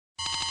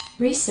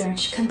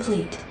Research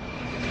complete.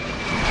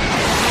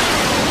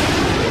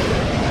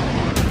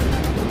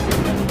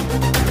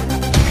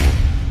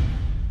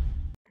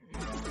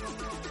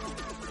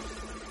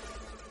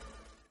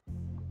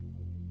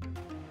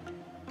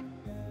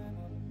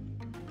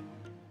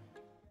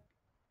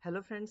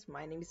 Hello friends,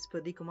 my name is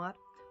Pardeep.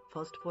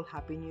 First of all,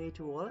 happy new year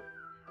to all,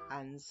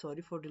 and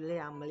sorry for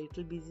delay. I'm a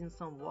little busy in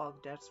some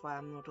work, that's why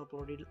I'm not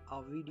uploaded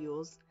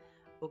videos.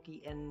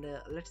 Okay, and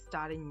let's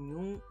start a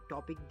new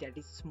topic, that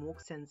is smoke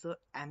sensor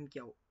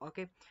MQ.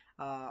 Okay,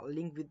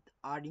 link with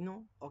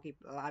Arduino. Okay,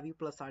 LabVIEW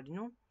plus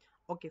Arduino.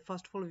 Okay,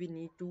 first of all we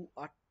need to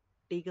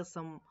take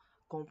some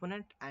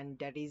component, and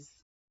that is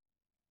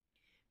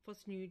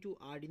first you need to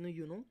Arduino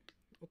UNO.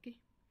 Okay,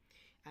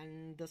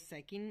 and the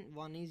second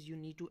one is you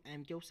need to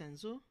MQ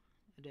sensor,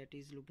 that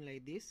is looking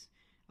like this,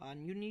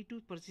 and you need to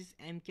purchase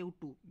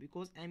MQ-2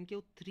 because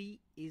MQ-3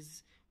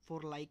 is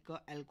for like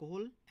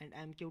alcohol and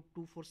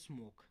MQ-2 for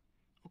smoke.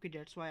 Okay,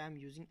 that's why I'm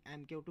using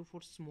MQ-2 for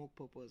smoke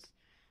purpose.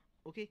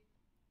 Okay,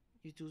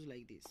 you choose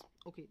like this.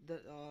 Okay, the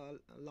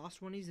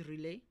last one is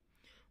relay.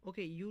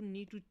 Okay, you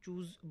need to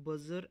choose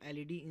buzzer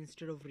LED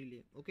instead of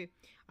relay. Okay,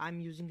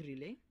 I'm using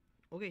relay.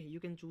 Okay, you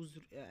can choose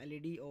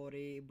LED or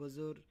a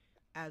buzzer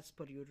as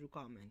per your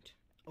requirement.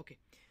 Okay,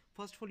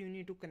 first of all you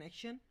need to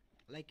connection.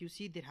 Like you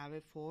see, they have a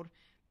 4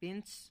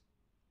 pins: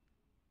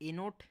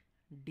 A0,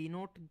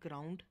 D0,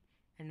 ground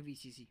and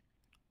VCC.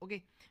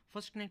 Okay,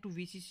 first connect to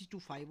VCC to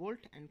 5 volt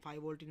and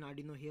 5 volt in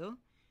Arduino here,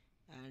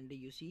 and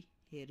you see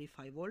here is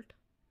 5 volt.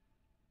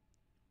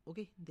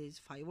 Okay, there is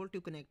 5 volt,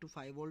 you connect to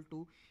 5 volt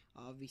to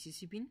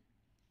VCC pin.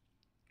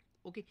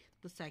 Okay,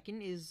 the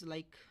second is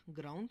like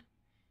ground.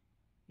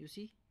 You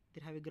see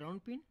they have a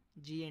ground pin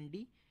G and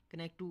D,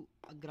 connect to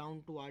a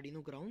ground to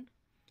Arduino ground,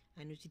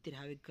 and you see they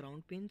have a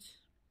ground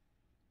pins.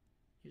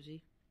 You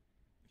see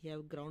you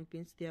have ground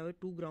pins, they have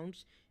 2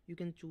 grounds, you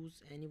can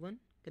choose anyone,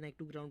 connect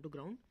to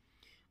ground.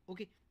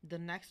 Okay, the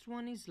next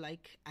one is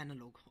like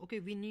analog. Okay,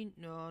 we need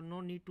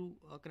no need to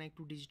connect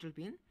to digital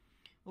pin.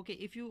 Okay,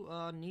 if you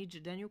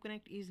need, then you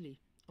connect easily.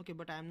 Okay,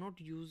 but I am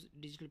not use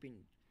digital pin.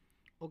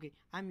 Okay,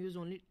 I'm use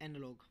only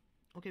analog.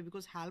 Okay,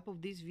 because help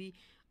of this we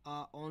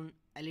on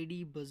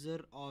LED, buzzer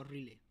or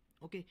relay.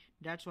 Okay,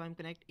 that's why I'm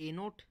connect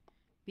A0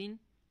 pin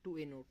to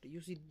A0.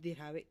 You see they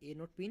have a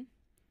A0 pin,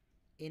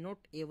 A0,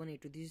 A1,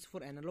 A2. This is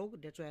for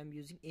analog, that's why I'm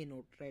using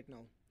A0 right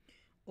now.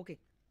 Okay,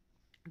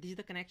 this is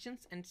the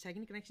connections. And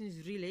second connection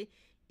is relay.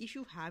 If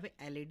you have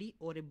a LED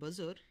or a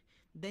buzzer,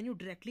 then you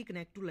directly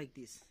connect to like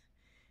this.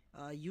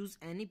 Use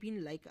any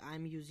pin, like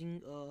I'm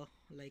using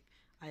like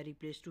I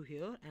replaced to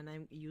here and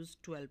I'm use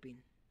 12 pin.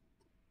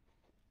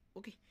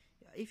 Okay,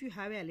 if you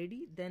have a LED,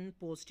 then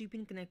positive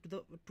pin connect to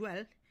the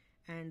 12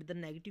 and the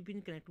negative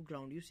pin connect to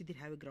ground. You see they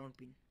have a ground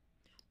pin.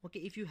 Okay,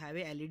 if you have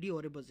a LED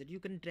or a buzzer, you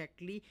can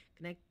directly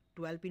connect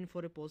 12 pin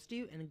for a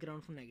positive and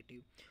ground for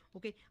negative.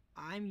 Okay,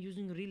 I'm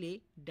using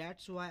relay,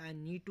 that's why I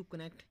need to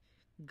connect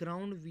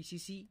ground,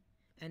 VCC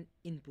and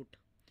input.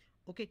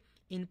 Okay,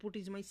 input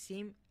is my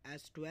same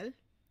as 12.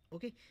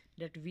 Okay,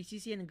 that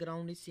VCC and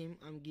ground is same,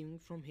 I'm giving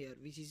from here.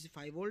 VCC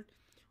 5 volt,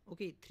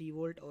 okay, 3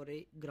 volt or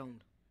a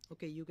ground.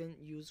 Okay, you can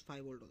use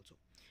 5 volt also.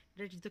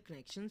 That is the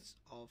connections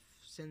of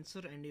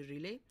sensor and a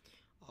relay.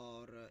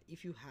 Or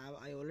if you have,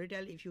 I already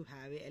tell, if you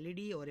have a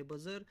LED or a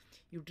buzzer,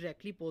 you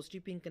directly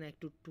positive pin connect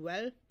to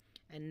 12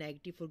 and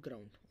negative for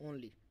ground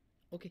only.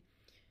 Okay,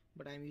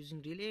 but I'm using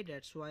relay,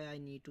 that's why I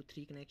need to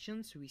 3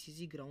 connections: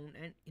 VCC, ground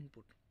and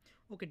input.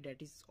 Okay,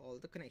 that is all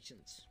the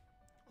connections.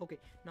 Okay,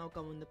 now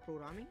come on the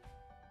programming.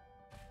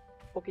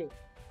 Okay,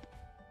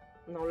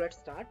 now let's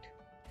start.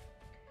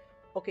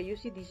 Okay, you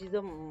see this is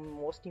the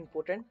most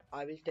important,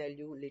 I will tell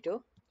you later.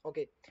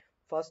 Okay,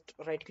 first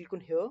right click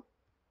on here,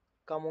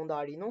 come on the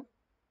Arduino,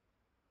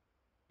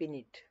 pin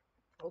it.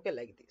 Okay,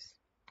 like this.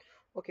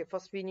 Okay,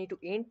 first we need to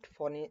int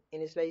for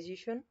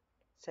initialization,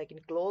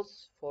 second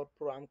close for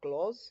program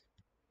close.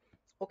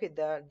 Okay,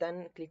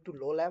 then click to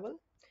low level,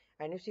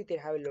 and you see they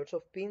have lots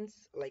of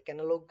pins like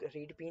analog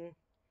read pin,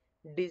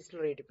 digital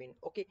read pin.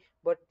 Okay,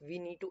 but we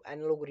need to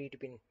analog read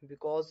pin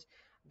because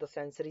the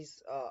sensor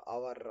is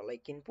our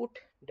like input,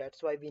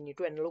 that's why we need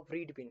to analog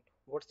read pin,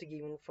 what's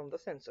given from the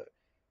sensor.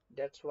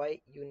 That's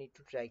why you need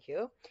to drag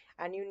here,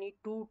 and you need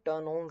to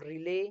turn on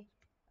relay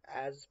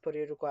as per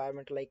your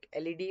requirement, like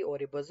LED or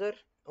a buzzer.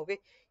 Okay,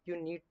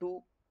 you need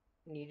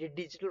a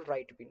digital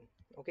write pin.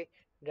 Okay,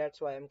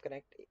 that's why I'm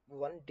connect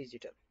one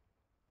digital.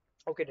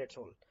 Okay, that's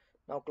all.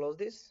 Now close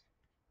this.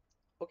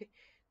 Okay,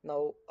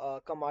 now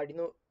come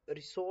Arduino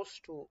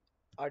resource to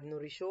Arduino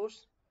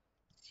resource,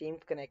 same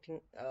connecting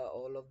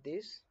all of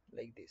this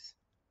like this.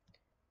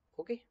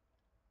 Okay,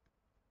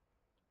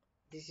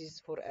 this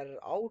is for error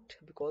out,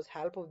 because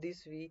help of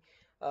this we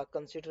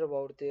consider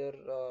about their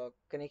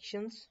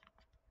connections.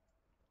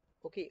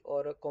 Okay,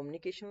 or a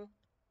communication.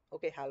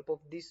 Okay, help of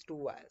these two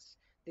wires,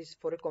 this is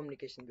for a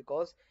communication,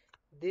 because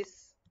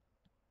this,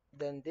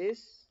 then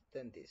this,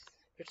 then this,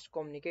 it's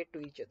communicate to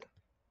each other.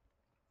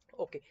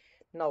 Okay,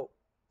 now,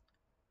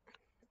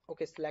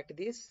 okay, select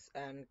this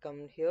and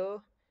come here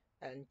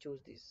and choose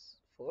this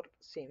for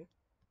same.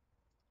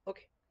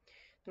 Okay,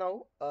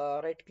 Now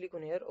right click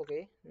on here.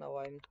 Okay, now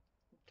I'm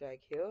drag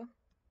here,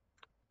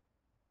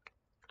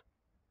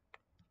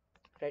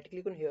 right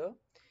click on here,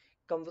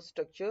 come the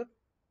structure,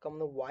 come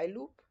the while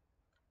loop,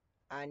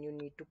 and you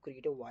need to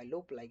create a while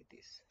loop like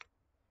this.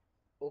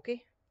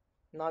 Okay,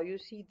 now you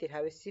see they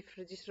have a shift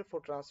register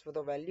for transfer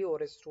the value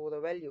or store the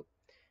value.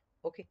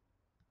 Okay,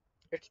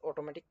 it's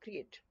automatic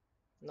create.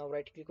 Now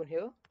right click on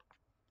here,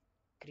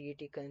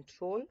 create a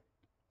control.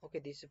 Okay,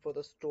 this is for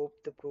the stop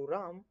the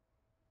program.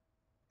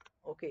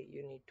 Okay,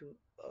 you need to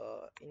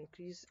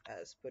increase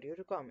as per your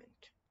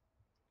requirement.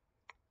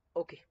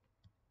 Okay,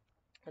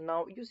 and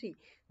now you see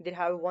they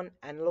have one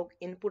analog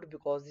input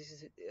because this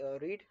is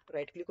read.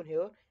 Right click on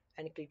here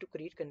and click to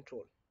create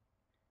control,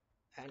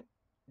 and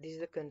this is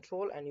the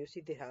control, and you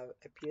see they have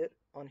appear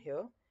on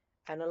here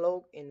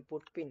analog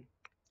input pin.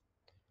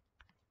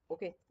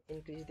 Okay,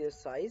 increase their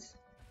size,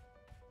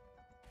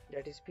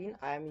 that is pin.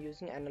 I am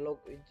using analog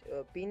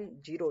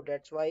pin 0,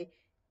 that's why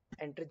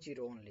enter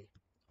 0 only.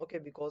 Okay,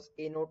 because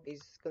a note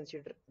is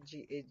considered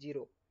a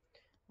 0.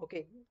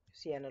 Okay,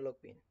 see analog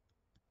pin.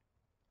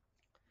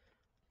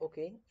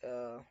 Okay,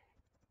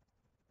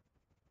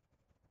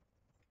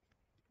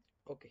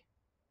 okay,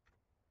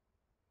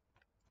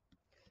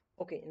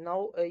 okay,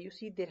 now you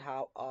see they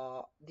have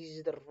this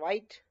is the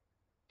right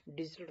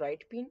digital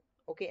right pin.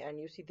 Okay, and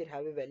you see they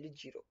have a value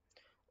 0.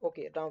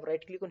 Okay, now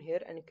right click on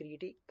here and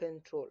create a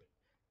control,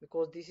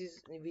 because this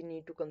is we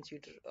need to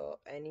consider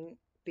any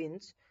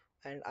pins,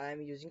 and I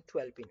am using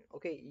 12 pin.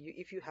 Okay,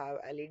 if you have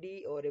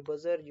LED or a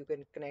buzzer, you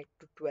can connect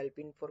to 12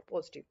 pin for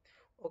positive.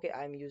 Okay,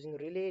 I am using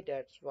relay,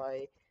 that's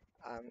why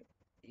I'm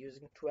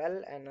using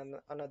 12, and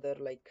another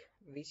like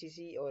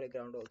VCC or a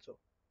ground also.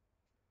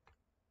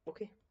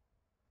 Okay,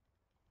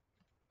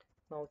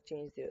 now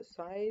change their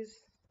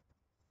size.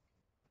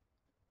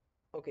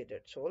 Okay,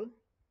 that's all.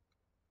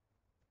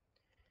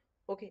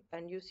 Okay,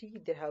 and you see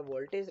they have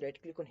voltage.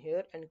 Right click on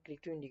here and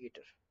click to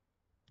indicator.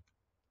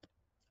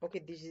 Okay,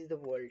 this is the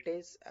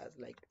voltage as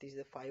like this is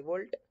a 5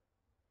 volt.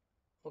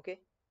 Okay,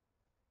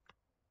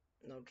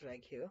 now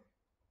drag here.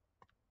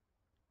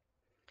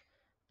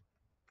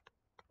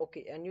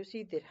 Okay, and you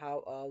see they have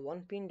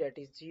one pin that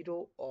is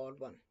 0 or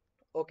 1.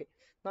 Okay,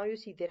 now you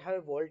see they have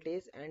a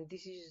voltage, and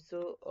this is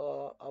the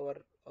our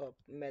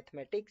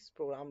mathematics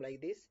program like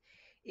this.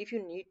 If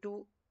you need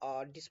to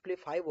display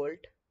 5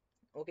 volt,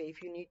 okay,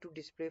 if you need to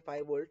display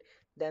 5 volt,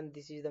 then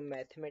this is the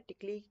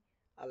mathematically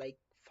like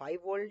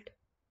 5 volt.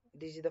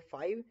 This is the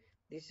 5,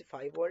 this is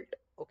 5 volt.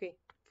 Okay,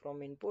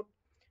 from input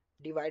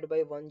divide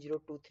by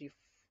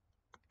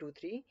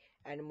 10233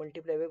 and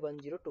multiply by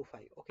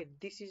 1025. Okay,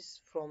 this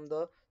is from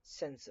the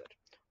sensor.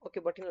 Okay,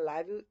 but in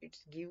LabVIEW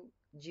it's give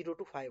 0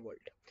 to 5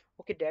 volt.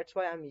 Okay, that's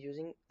why I'm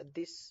using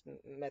this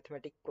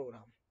mathematic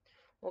program.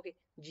 Okay,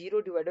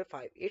 0 divided by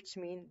 5, it's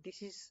mean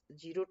this is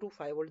 0 to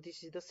 5 volt.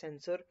 This is the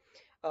sensor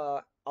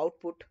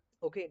output.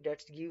 Okay,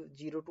 that's give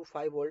 0 to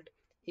 5 volt.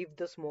 If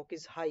the smoke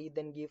is high,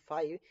 then give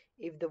 5.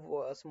 If the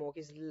smoke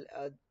is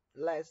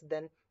less,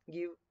 then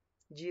give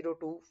 0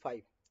 to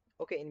 5.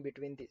 Okay, in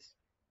between this.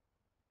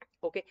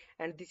 Okay,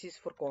 and this is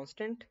for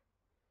constant.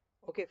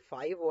 Okay,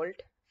 5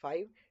 volt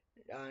 5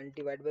 and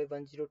divide by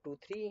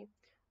 1023.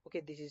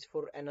 Okay, this is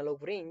for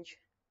analog range.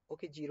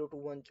 Okay, 0 to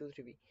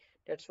 123.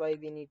 That's why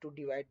we need to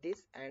divide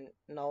this, and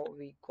now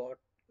we got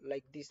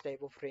like this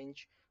type of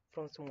range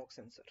from smoke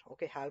sensor.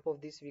 Okay, half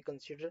of this we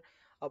consider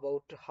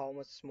about how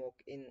much smoke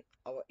in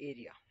our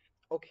area.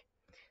 Okay,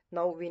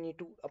 now we need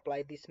to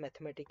apply this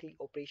mathematical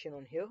operation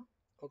on here.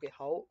 Okay,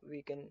 how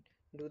we can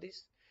do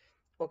this?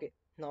 Okay,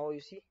 now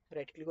you see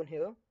right click on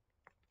here,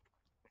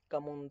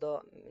 come on the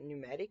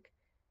numeric,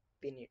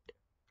 pin it.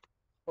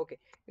 Okay,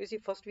 you see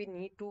first we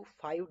need to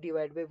 5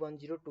 divided by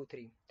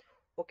 1023.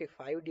 Okay,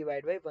 5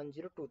 divided by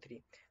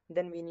 1023.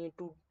 Then we need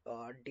to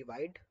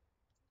divide.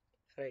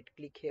 Right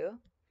click here.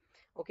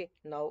 Okay,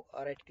 now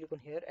right click on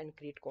here and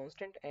create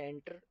constant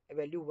and enter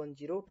value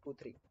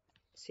 1023.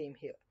 Same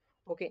here.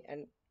 Okay,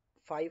 and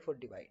 5 for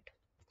divide.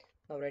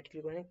 Now right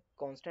click on a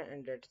constant,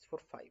 and that's for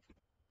 5.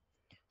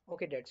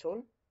 Okay, that's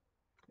all.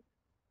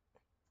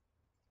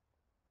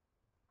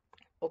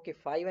 Okay,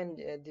 5 and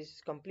this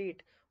is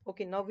complete.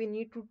 Okay, now we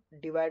need to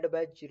divide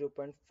by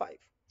 0.5.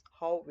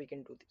 How we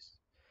can do this?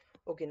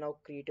 Okay, now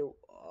create a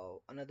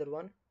another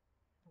one,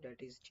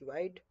 that is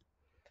divide.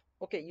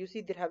 Okay, you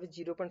see they have a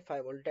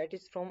 0.5 volt, that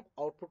is from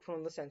output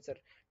from the sensor.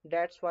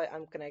 That's why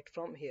I'm connect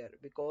from here,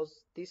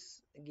 because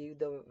this give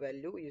the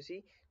value, you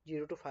see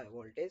 0 to 5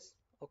 voltage.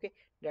 Okay,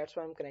 that's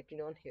why I'm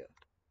connecting on here.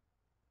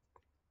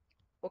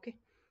 Okay,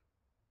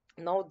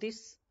 now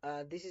this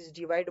is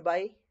divided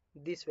by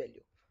this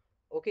value.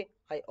 Okay,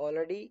 I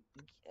already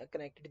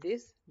connected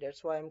this,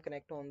 that's why I'm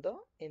connecting on the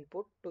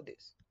input to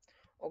this.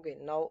 Okay,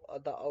 now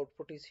the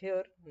output is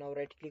here. Now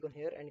right click on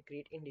here and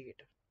create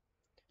indicator.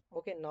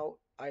 Okay, now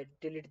I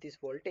delete this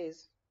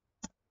voltage,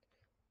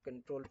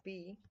 control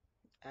P,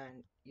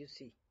 and you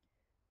see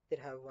they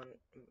have one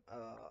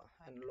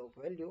analog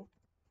value.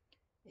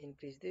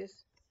 Increase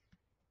this,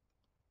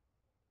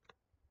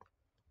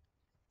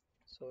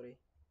 sorry.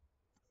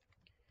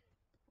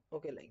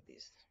 Okay, like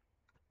this.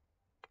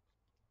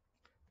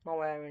 Now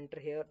I am enter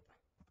here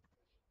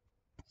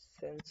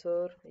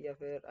sensor, yeah,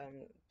 where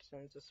I'm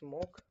sensor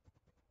smoke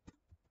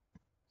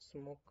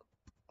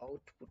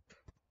output.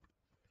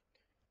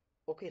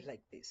 Okay,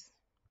 like this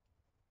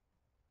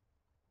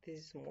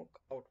is smoke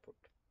output.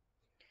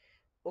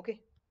 Okay,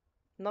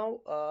 now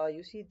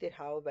you see they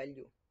have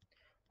value.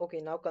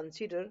 Okay, now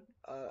consider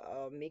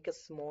make a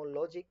small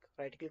logic,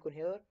 right click on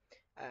here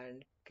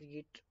and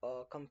create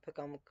come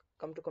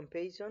to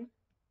comparison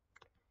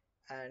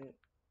and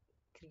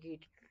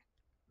create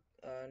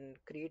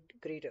create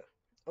greater.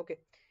 Okay,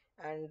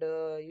 and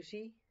you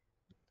see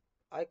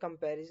I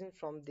comparison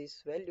from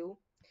this value.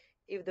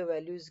 If the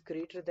value is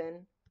greater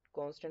than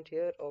constant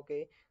here,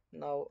 okay,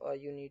 now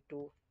you need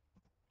to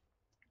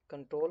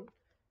control,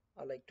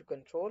 like to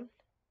control,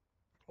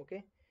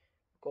 okay,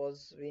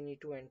 because we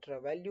need to enter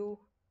a value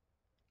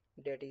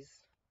that is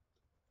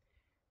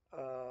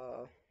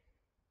uh,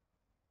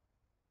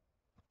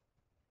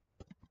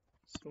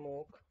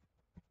 smoke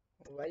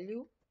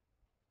value.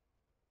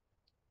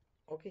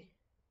 Okay,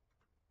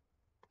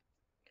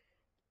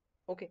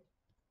 okay,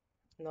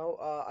 now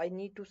I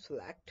need to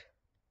select,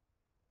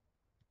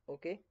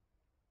 okay,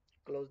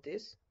 close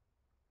this.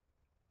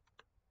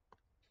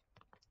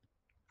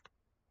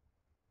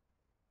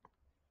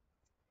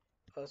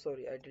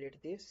 Sorry, I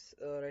delete this.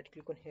 Right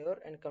click on here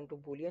and come to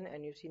boolean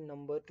and you see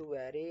number to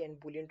array and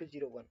boolean to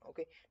 0 1.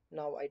 Okay,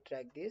 now I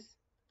drag this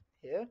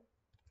here,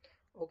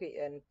 okay,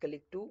 and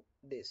click to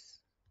this.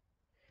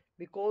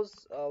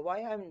 Because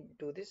why I'm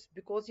do this,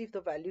 because if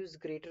the value is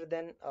greater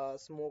than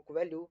smoke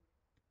value,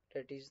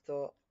 that is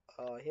the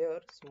here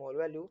small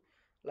value,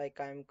 like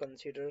I'm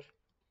consider,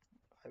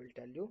 I will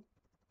tell you.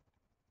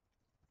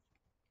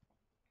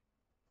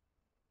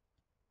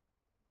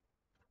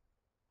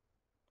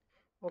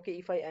 Okay,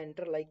 if I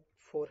enter like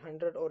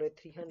 400 or a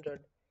 300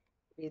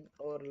 with,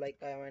 or like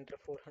I enter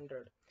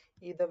 400,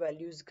 if the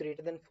value is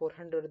greater than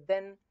 400,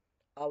 then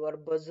our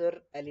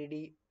buzzer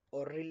LED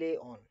or relay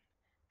on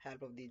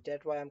help of this.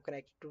 That's why I'm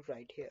connected to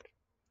right here.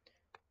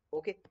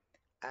 Okay,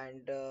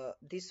 and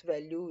this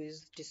value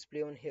is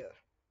display on here.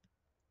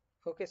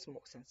 Okay,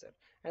 smoke sensor,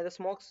 and the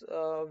smoke's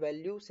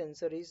value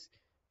sensor is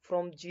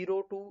from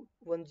 0 to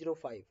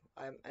 105.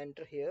 I am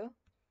enter here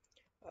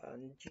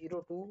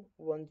 0 to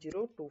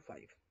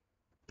 1025.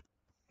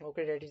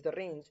 Okay, that is the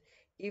range.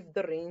 If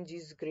the range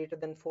is greater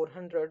than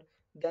 400,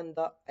 then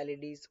the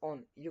LED is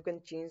on. You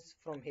can change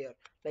from here,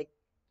 like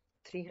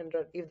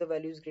 300. If the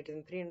value is greater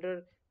than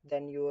 300,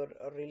 then your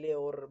relay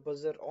or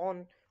buzzer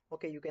on.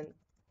 Okay, you can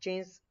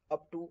change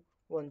up to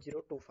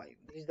 1025.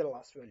 This is the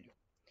last value.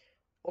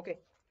 Okay,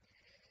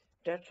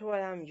 that's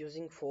why I'm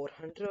using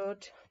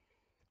 400.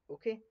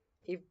 Okay,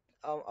 if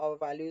our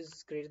value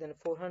is greater than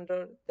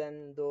 400,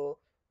 then the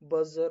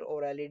buzzer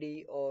or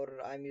LED or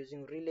I'm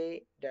using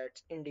relay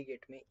that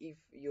indicate me if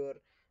your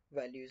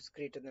value is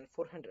greater than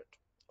 400.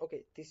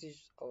 Okay, this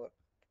is our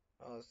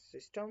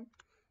system.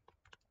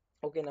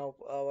 Okay, now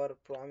our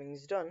programming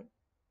is done.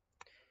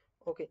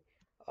 Okay,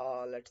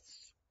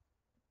 let's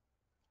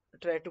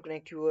try to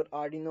connect your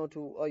Arduino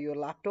to your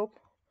laptop.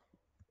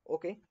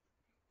 Okay,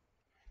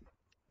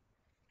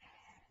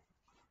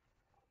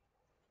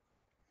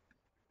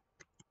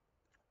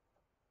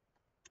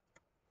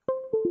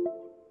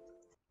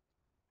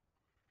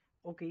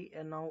 okay,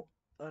 and now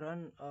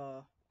run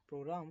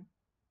program.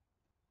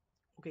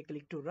 Okay,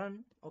 click to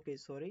run. Okay,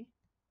 sorry,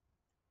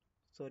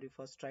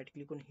 first right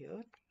click on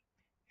here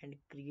and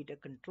create a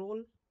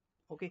control.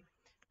 Okay,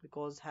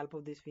 because help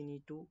of this we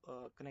need to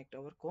connect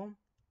our com.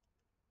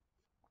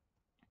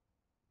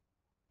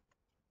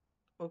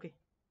 Okay,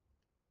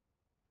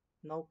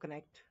 now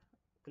connect,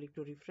 click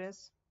to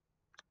refresh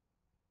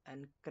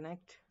and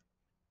connect.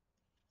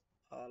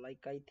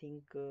 Like I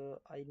think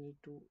I need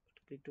to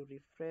click to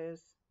refresh,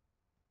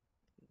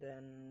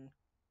 then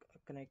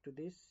connect to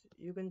this.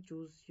 You can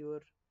choose your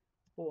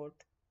port.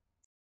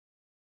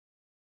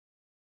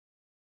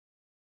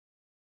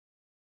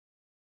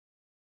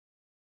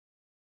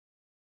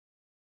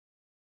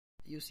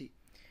 You see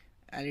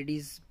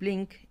LEDs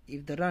blink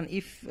if the run,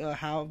 if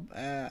have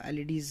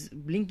LEDs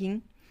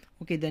blinking,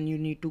 okay, then you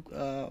need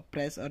to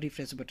press a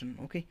refresh button.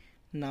 Okay,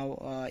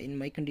 now in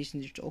my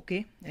conditions it's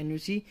okay, and you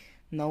see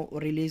now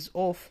relay is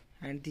off,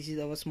 and this is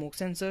our smoke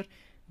sensor.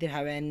 They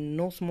have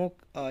no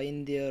smoke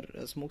in their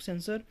smoke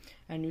sensor,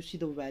 and you see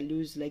the value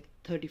is like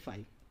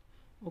 35.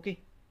 Okay,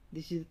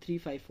 this is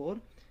 354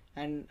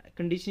 and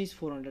condition is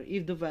 400.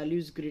 If the value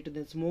is greater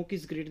than, smoke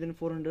is greater than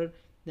 400,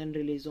 then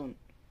relay is on.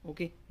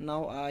 Okay,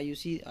 now you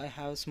see I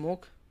have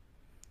smoke.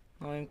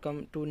 Now I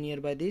come to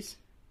nearby this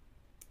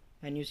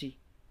and you see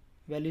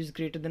value is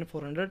greater than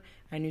 400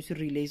 and you see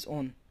relay is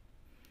on.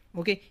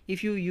 Okay,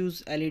 if you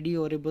use LED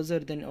or a buzzer,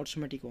 then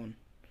automatic on.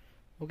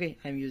 Okay,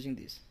 I'm using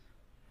this.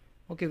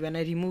 Okay, when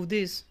I remove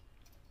this,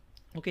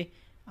 okay,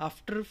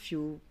 after a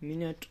few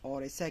minutes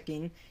or a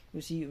second,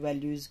 you see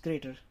value is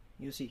greater.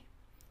 You see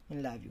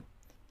in LabVIEW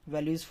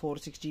value is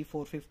 460,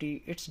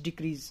 450, it's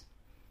decrease.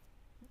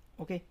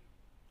 Okay,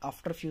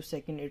 after a few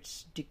seconds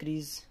it's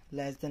decrease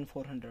less than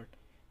 400,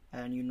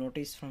 and you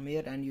notice from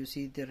here and you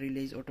see the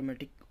relay is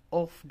automatic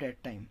off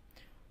that time.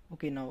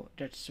 Okay, now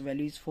that's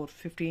values for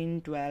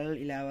 15, 12,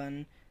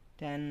 11,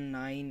 10,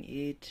 9,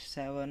 8,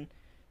 7,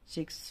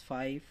 6,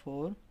 5,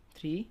 4,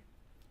 3,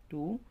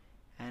 2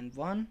 and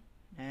 1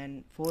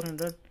 and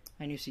 400,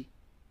 and you see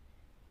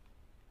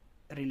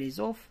release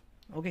off.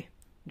 Okay,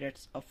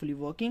 that's fully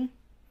working.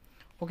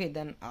 Okay,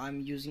 then I'm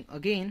using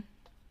again,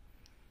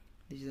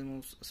 this is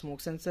the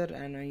smoke sensor,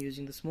 and I'm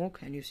using the smoke,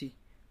 and you see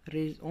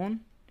raise on,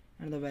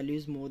 and the value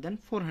is more than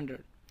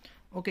 400.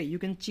 Okay, you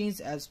can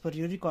change as per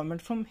your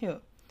requirement from here.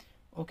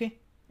 Okay,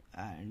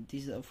 and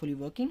these are fully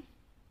working.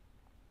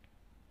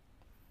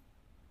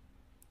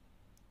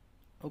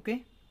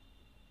 Okay,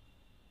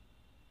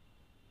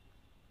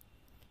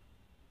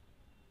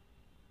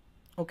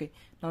 okay,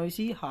 now you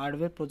see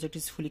hardware project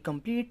is fully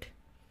complete.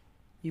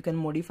 You can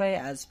modify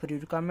as per your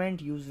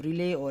requirement, use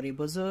relay or a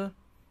buzzer.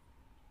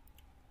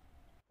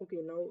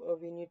 Okay, now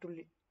we need to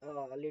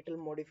little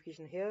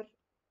modification here.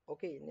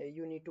 Okay,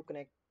 you need to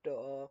connect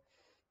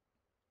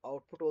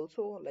output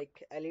also,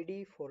 like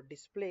LED for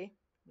display.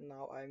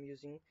 Now I am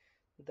using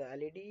the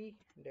LED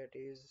that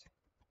is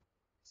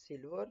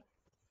silver.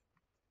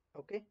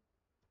 Okay,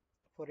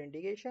 for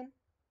indication,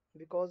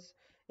 because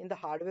in the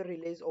hardware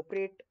relays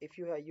operate if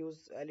you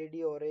use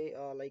LED or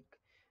a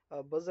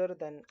a buzzer,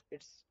 then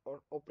it's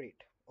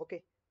operate.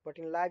 Okay, but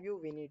in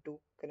LabVIEW we need to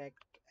connect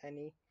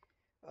any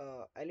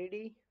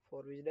LED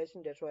for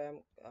visualization. That's why I'm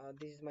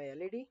this is my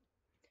LED,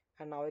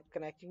 and now it's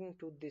connecting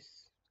to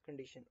this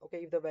condition. Okay,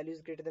 if the value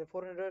is greater than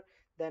 400,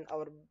 then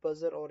our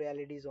buzzer or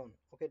LED is on.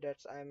 Okay,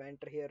 that's I am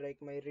enter here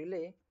like my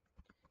relay.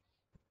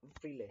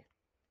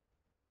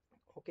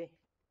 Okay,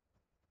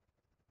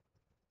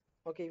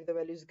 okay, if the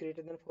value is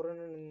greater than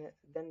 400,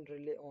 then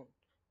relay on.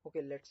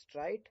 Okay, let's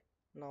try it.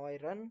 Now I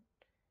run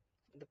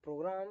the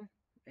program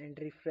and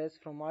refresh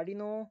from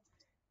Arduino,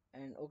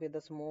 and okay,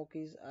 the smoke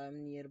is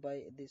I'm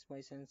nearby this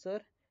my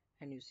sensor,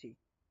 and you see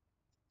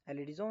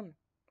LED is on.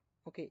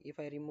 Okay, if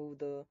I remove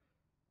the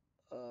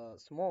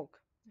smoke,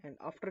 and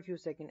after a few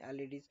seconds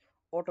LED is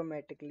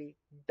automatically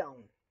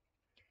down.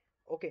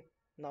 Okay,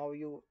 now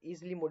you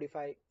easily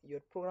modify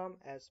your program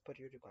as per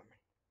your requirement.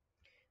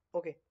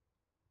 Okay,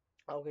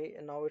 okay,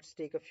 and now it's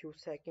take a few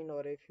seconds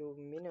or a few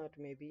minutes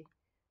maybe.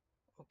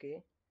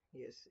 Okay,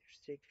 yes, it's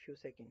take few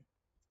seconds.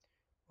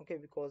 Okay,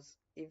 because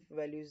if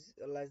value is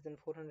less than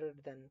 400,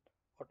 then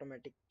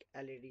automatic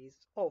LED is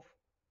off.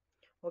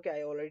 Okay,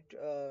 I already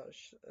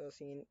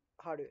seen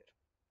hardware.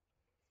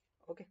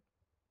 Okay,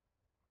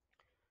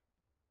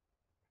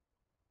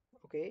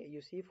 okay,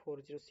 you see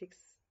 406,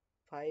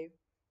 5,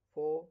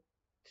 4,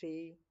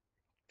 3,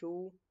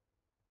 2,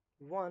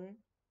 1,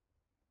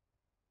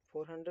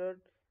 400,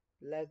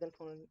 less than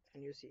 400,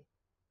 and you see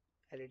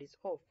LED is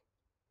off.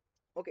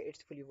 Okay,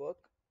 it's fully work.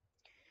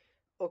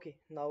 Okay,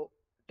 now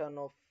turn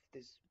off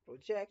this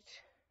project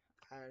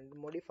and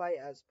modify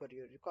as per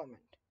your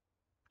requirement,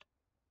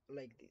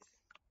 like this.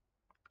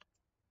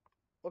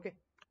 Okay,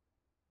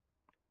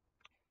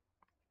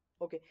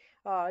 okay,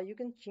 you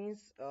can change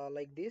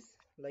like this,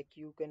 like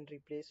you can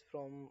replace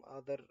from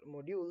other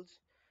modules,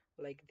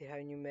 like they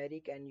have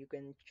numeric, and you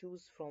can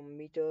choose from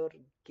meter,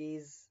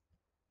 gauge,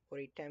 or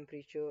a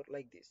temperature,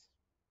 like this.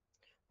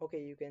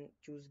 Okay, you can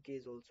choose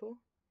gauge also,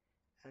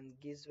 and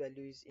gauge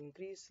value is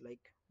increased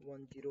like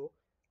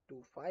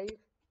 1025.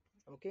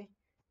 Okay,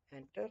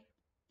 enter,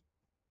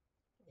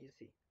 you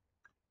see.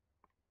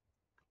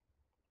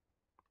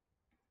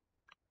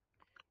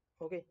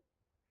 Okay,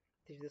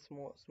 this is the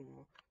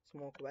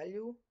smoke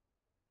value,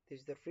 this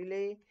is the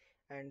relay,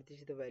 and this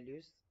is the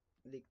values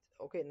leaked.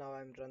 Okay, now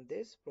I'm run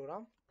this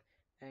program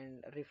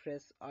and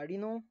refresh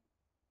Arduino.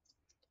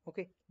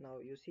 Okay, now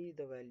you see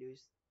the value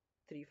is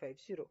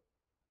 350.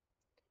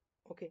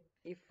 Okay,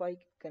 if I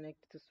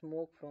connect the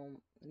smoke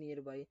from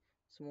nearby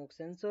smoke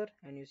sensor,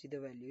 and you see the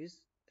value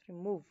is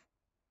remove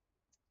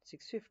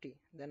 650,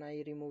 then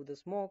I remove the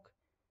smoke,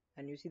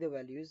 and you see the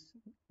values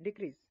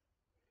decrease.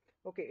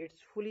 Okay, it's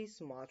fully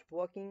smart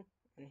working.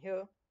 And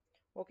here,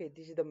 okay,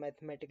 this is the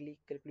mathematically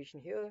calculation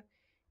here.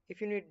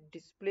 If you need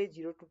display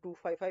 0 to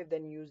 255,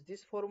 then use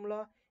this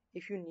formula.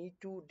 If you need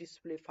to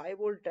display 5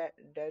 volt,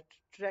 that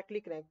directly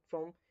connect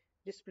from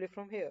display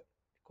from here,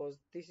 because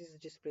this is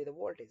display the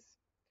voltage.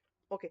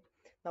 Okay,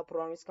 now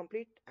program is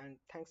complete, and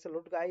thanks a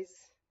lot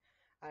guys.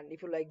 And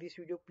if you like this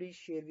video, please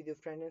share with your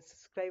friends and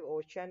subscribe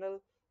our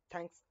channel.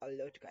 Thanks a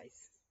lot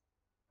guys.